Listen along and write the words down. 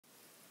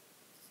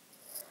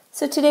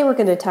So today we're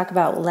going to talk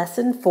about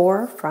Lesson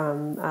 4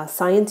 from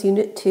Science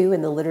Unit 2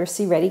 in the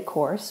Literacy Ready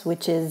course,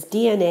 which is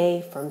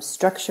DNA from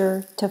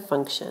structure to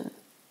function.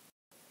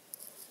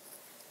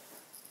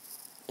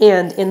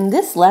 And in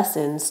this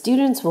lesson,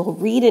 students will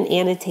read and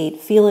annotate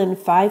Feeling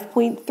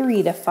 5.3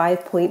 to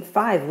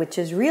 5.5, which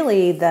is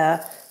really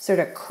the sort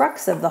of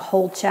crux of the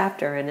whole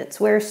chapter. And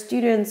it's where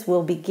students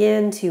will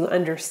begin to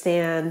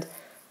understand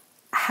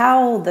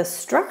how the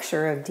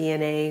structure of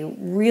DNA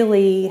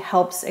really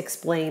helps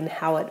explain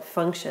how it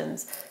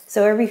functions.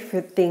 So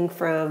everything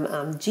from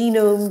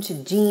genome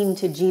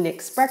to gene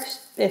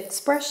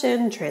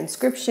expression,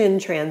 transcription,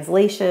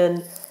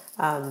 translation,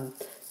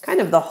 kind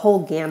of the whole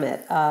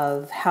gamut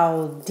of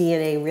how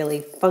DNA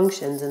really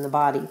functions in the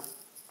body.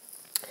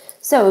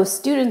 So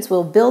students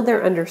will build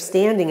their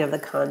understanding of the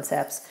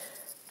concepts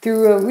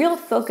through a real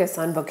focus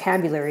on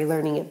vocabulary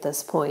learning at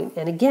this point.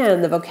 And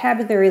again, the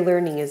vocabulary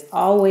learning is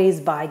always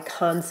by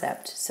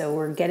concept. So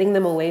we're getting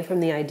them away from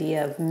the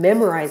idea of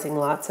memorizing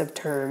lots of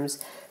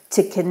terms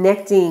to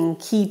connecting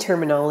key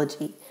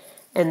terminology.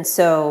 And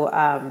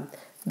so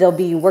they'll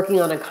be working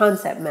on a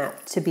concept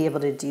map to be able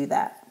to do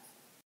that.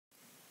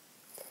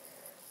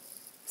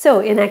 So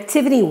in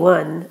Activity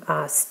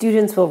 1,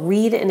 students will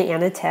read and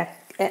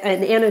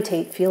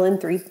annotate Feeling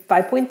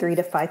 5.3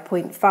 to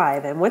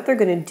 5.5. And what they're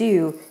going to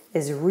do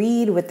is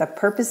read with the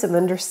purpose of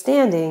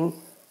understanding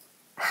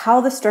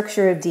how the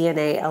structure of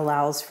DNA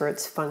allows for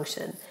its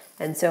function.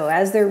 And so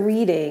as they're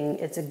reading,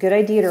 it's a good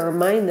idea to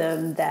remind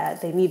them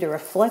that they need to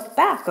reflect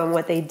back on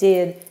what they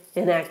did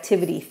in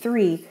Activity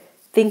 3,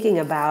 thinking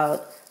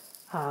about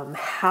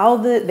how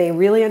they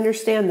really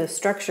understand the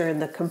structure and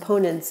the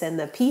components and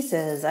the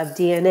pieces of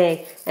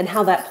DNA and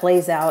how that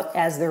plays out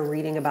as they're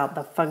reading about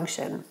the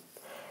function.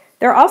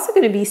 They're also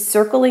going to be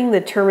circling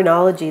the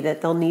terminology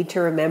that they'll need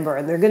to remember,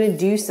 and they're going to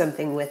do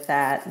something with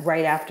that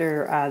right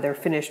after they're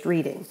finished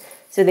reading.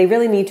 So they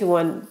really need to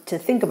want to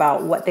think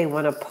about what they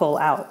want to pull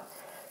out.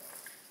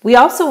 We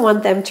also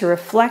want them to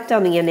reflect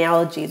on the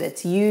analogy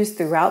that's used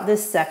throughout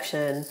this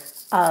section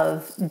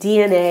of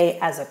DNA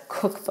as a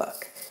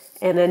cookbook.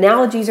 And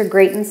analogies are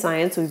great in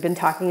science. We've been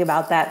talking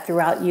about that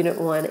throughout Unit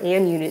 1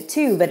 and Unit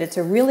 2, but it's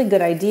a really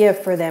good idea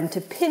for them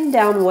to pin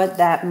down what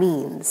that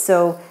means.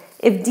 So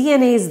if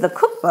DNA is the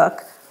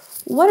cookbook,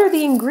 what are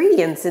the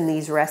ingredients in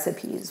these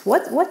recipes?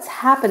 What's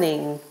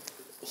happening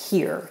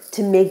here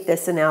to make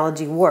this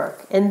analogy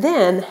work? And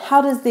then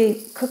how does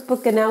the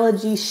cookbook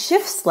analogy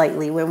shift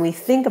slightly when we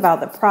think about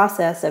the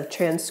process of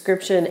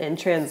transcription and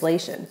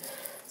translation?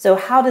 So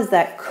how does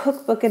that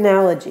cookbook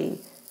analogy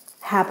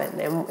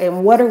happen?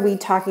 And what are we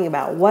talking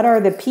about? What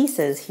are the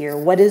pieces here?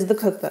 What is the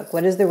cookbook?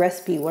 What is the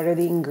recipe? What are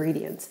the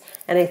ingredients?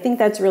 And I think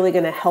that's really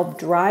going to help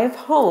drive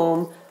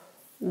home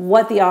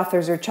what the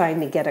authors are trying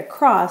to get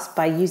across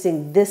by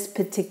using this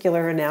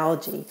particular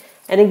analogy.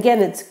 And again,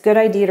 it's a good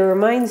idea to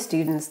remind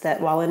students that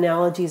while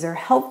analogies are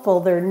helpful,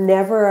 they're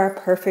never a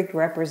perfect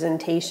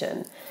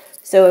representation.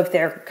 So if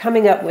they're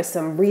coming up with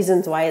some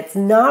reasons why it's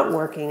not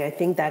working, I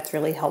think that's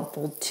really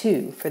helpful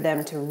too, for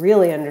them to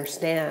really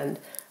understand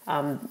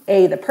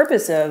A, the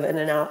purpose of an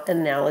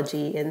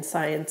analogy in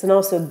science, and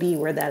also B,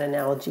 where that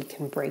analogy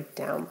can break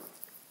down.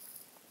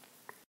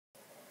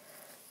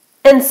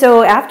 And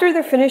so after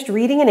they're finished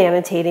reading and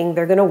annotating,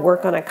 they're going to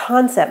work on a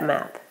concept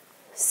map.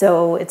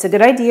 So it's a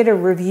good idea to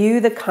review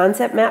the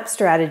concept map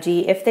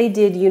strategy. If they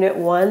did Unit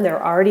 1,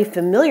 they're already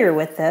familiar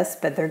with this,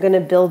 but they're going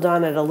to build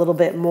on it a little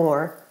bit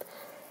more.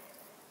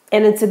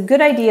 And it's a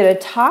good idea to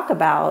talk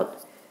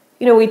about,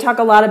 we talk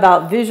a lot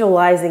about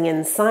visualizing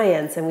in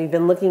science, and we've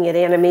been looking at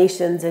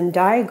animations and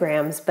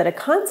diagrams, but a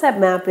concept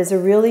map is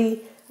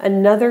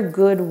another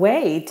good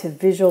way to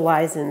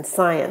visualize in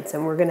science,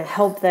 and we're going to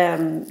help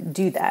them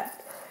do that.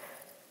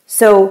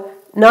 So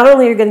not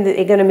only are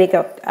they going to make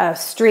a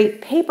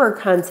straight paper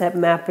concept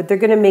map, but they're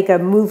going to make a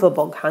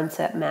movable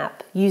concept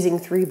map using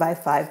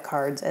 3x5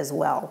 cards as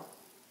well.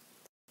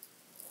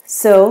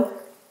 So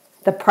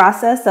the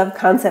process of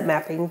concept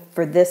mapping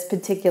for this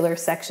particular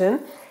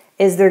section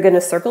is they're going to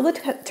circle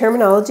the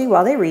terminology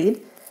while they read.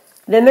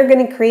 Then they're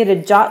going to create a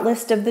jot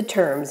list of the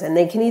terms, and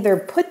they can either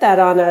put that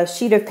on a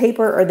sheet of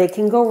paper or they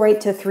can go right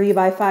to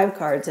 3x5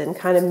 cards and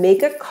kind of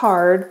make a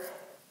card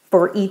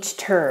for each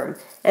term.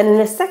 And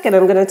in a second,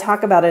 I'm going to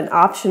talk about an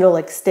optional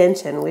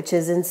extension, which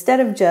is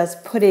instead of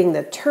just putting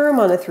the term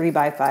on a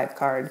 3x5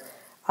 card,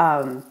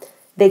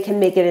 they can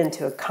make it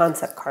into a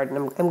concept card. And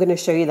I'm going to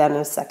show you that in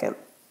a second.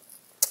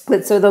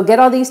 But so they'll get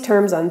all these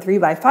terms on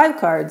 3x5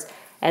 cards,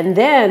 and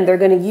then they're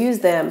going to use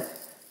them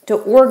to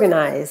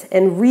organize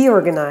and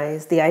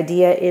reorganize the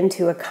idea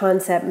into a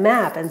concept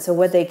map. And so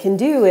what they can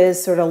do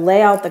is sort of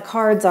lay out the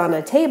cards on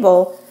a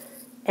table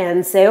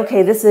and say,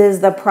 okay, this is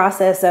the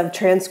process of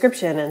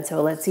transcription, and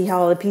so let's see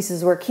how all the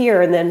pieces work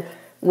here. And then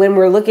when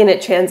we're looking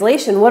at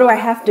translation, what do I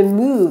have to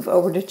move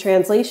over to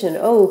translation?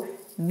 Oh,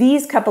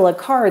 these couple of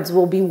cards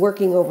will be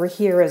working over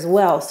here as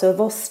well. So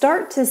they'll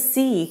start to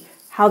see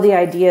how the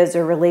ideas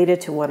are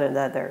related to one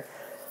another.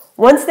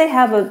 Once they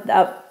have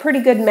a pretty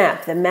good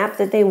map, the map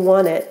that they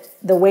want it,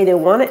 the way they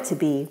want it to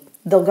be,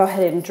 they'll go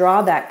ahead and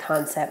draw that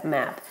concept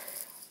map.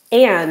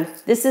 And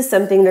this is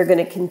something they're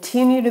going to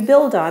continue to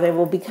build on and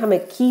will become a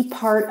key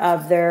part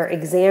of their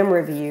exam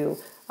review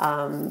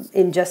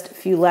in just a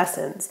few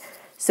lessons.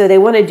 So they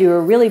want to do a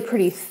really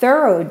pretty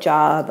thorough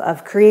job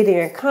of creating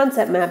a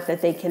concept map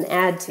that they can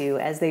add to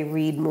as they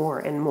read more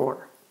and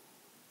more.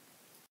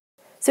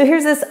 So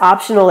here's this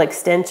optional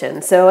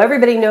extension. So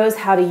everybody knows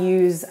how to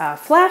use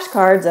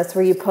flashcards. That's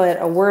where you put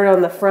a word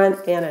on the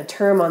front and a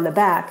term on the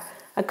back.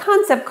 A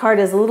concept card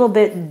is a little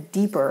bit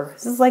deeper.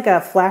 This is like a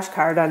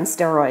flashcard on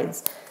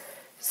steroids.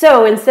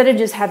 So instead of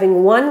just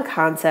having one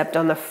concept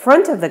on the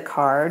front of the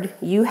card,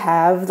 you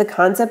have the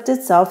concept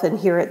itself, and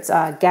here it's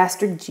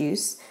gastric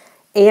juice,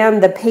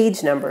 and the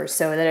page numbers,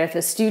 so that if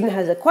a student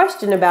has a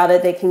question about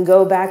it, they can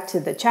go back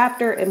to the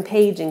chapter and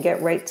page and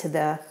get right to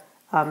the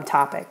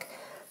topic.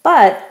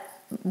 But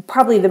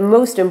probably the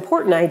most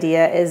important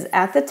idea is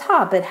at the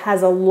top, it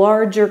has a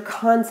larger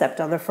concept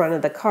on the front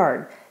of the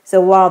card. So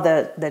while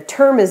the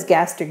term is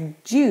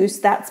gastric juice,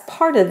 that's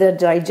part of the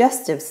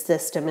digestive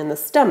system in the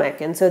stomach,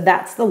 and so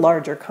that's the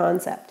larger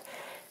concept.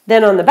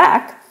 Then on the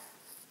back,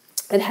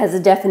 it has a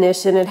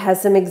definition, it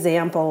has some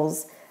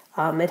examples,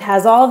 it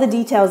has all the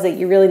details that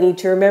you really need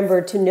to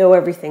remember to know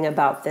everything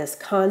about this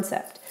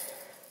concept.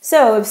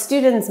 So if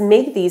students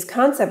make these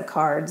concept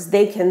cards,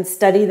 they can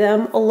study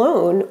them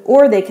alone,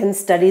 or they can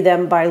study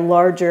them by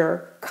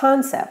larger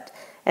concept.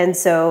 And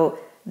so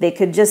they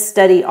could just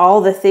study all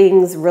the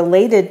things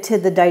related to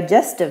the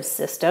digestive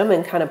system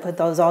and kind of put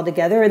those all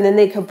together, and then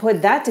they could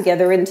put that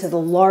together into the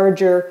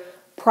larger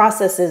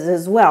processes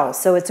as well.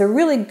 So it's a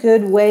really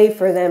good way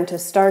for them to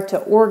start to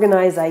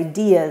organize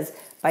ideas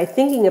by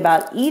thinking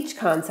about each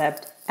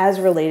concept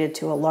as related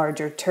to a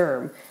larger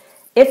term.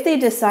 If they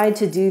decide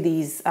to do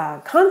these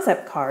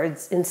concept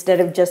cards instead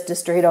of just a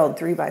straight old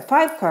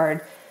 3x5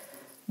 card,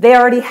 they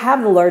already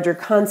have the larger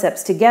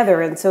concepts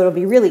together, and so it'll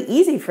be really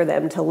easy for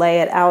them to lay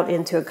it out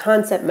into a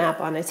concept map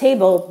on a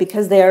table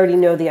because they already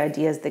know the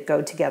ideas that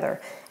go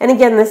together. And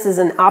again, this is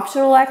an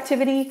optional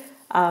activity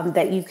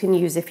that you can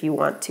use if you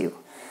want to.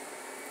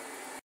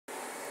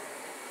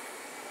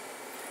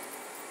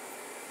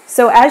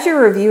 So as you're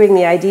reviewing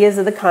the ideas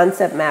of the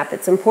concept map,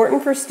 it's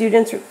important for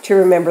students to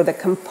remember the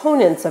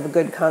components of a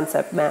good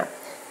concept map.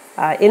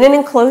 In an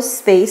enclosed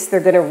space, they're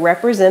going to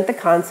represent the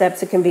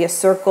concepts. It can be a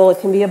circle,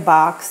 it can be a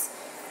box.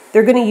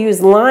 They're going to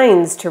use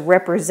lines to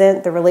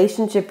represent the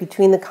relationship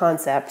between the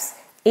concepts,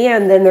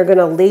 and then they're going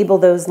to label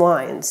those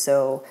lines.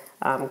 So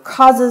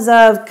causes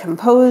of,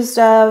 composed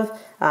of,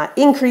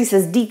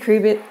 increases,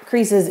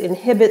 decreases,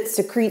 inhibits,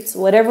 secretes,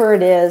 whatever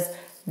it is,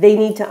 they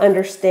need to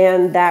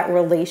understand that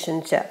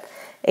relationship.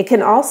 It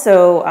can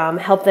also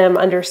help them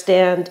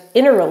understand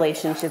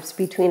interrelationships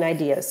between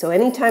ideas. So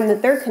anytime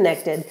that they're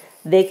connected,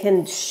 they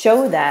can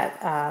show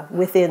that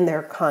within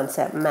their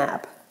concept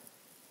map.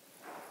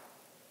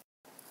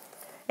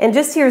 And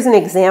just here's an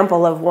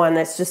example of one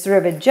that's just sort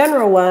of a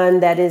general one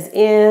that is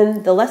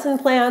in the lesson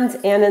plans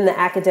and in the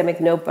academic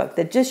notebook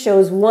that just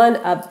shows one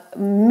of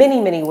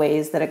many, many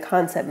ways that a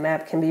concept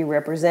map can be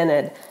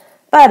represented.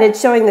 But it's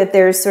showing that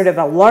there's sort of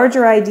a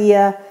larger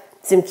idea,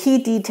 some key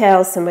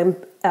details, some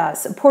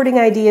supporting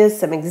ideas,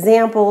 some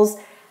examples,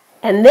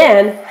 and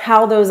then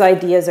how those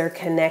ideas are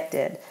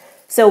connected.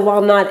 So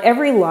while not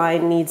every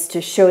line needs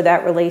to show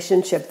that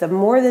relationship, the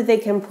more that they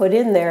can put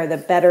in there, the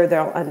better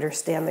they'll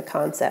understand the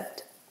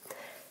concept.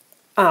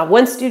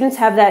 Once students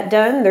have that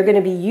done, they're going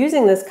to be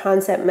using this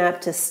concept map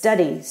to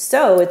study.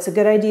 So it's a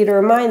good idea to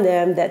remind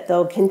them that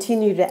they'll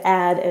continue to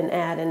add and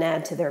add and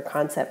add to their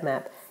concept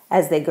map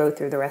as they go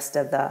through the rest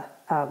of the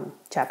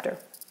chapter.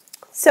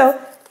 So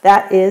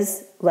that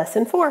is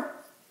lesson 4.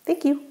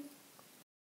 Thank you.